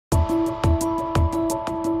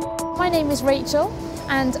name is Rachel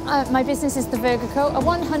and my business is the Vurger Co, a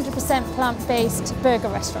 100% plant-based burger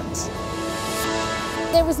restaurant.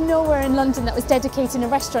 There was nowhere in London that was dedicating a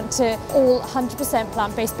restaurant to all 100%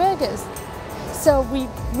 plant-based burgers. So we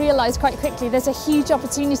realised quite quickly there's a huge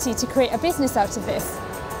opportunity to create a business out of this.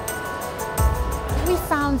 We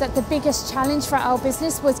found that the biggest challenge for our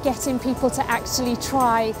business was getting people to actually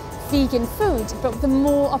try vegan food, but the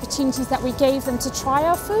more opportunities that we gave them to try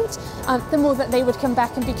our food, the more that they would come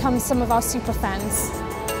back and become some of our super fans.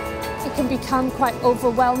 It can become quite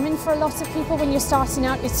overwhelming for a lot of people when you're starting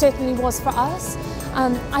out. It certainly was for us.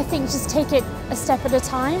 I think just take it a step at a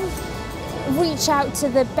time. Reach out to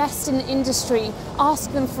the best in the industry, ask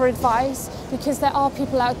them for advice, because there are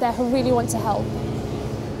people out there who really want to help.